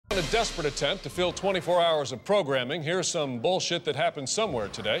desperate attempt to fill 24 hours of programming, here's some bullshit that happened somewhere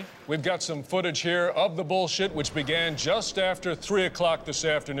today. We've got some footage here of the bullshit, which began just after 3 o'clock this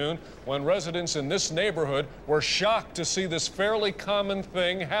afternoon, when residents in this neighborhood were shocked to see this fairly common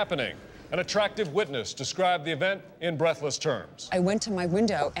thing happening. An attractive witness described the event in breathless terms. I went to my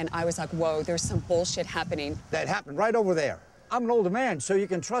window and I was like, whoa, there's some bullshit happening. That happened right over there. I'm an older man, so you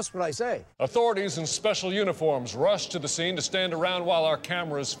can trust what I say. Authorities in special uniforms rushed to the scene to stand around while our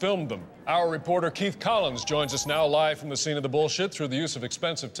cameras filmed them. Our reporter Keith Collins joins us now live from the scene of the bullshit through the use of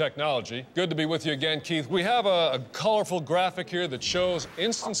expensive technology. Good to be with you again, Keith. We have a colorful graphic here that shows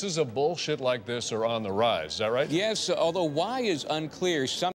instances of bullshit like this are on the rise. Is that right? Yes, although why is unclear. Some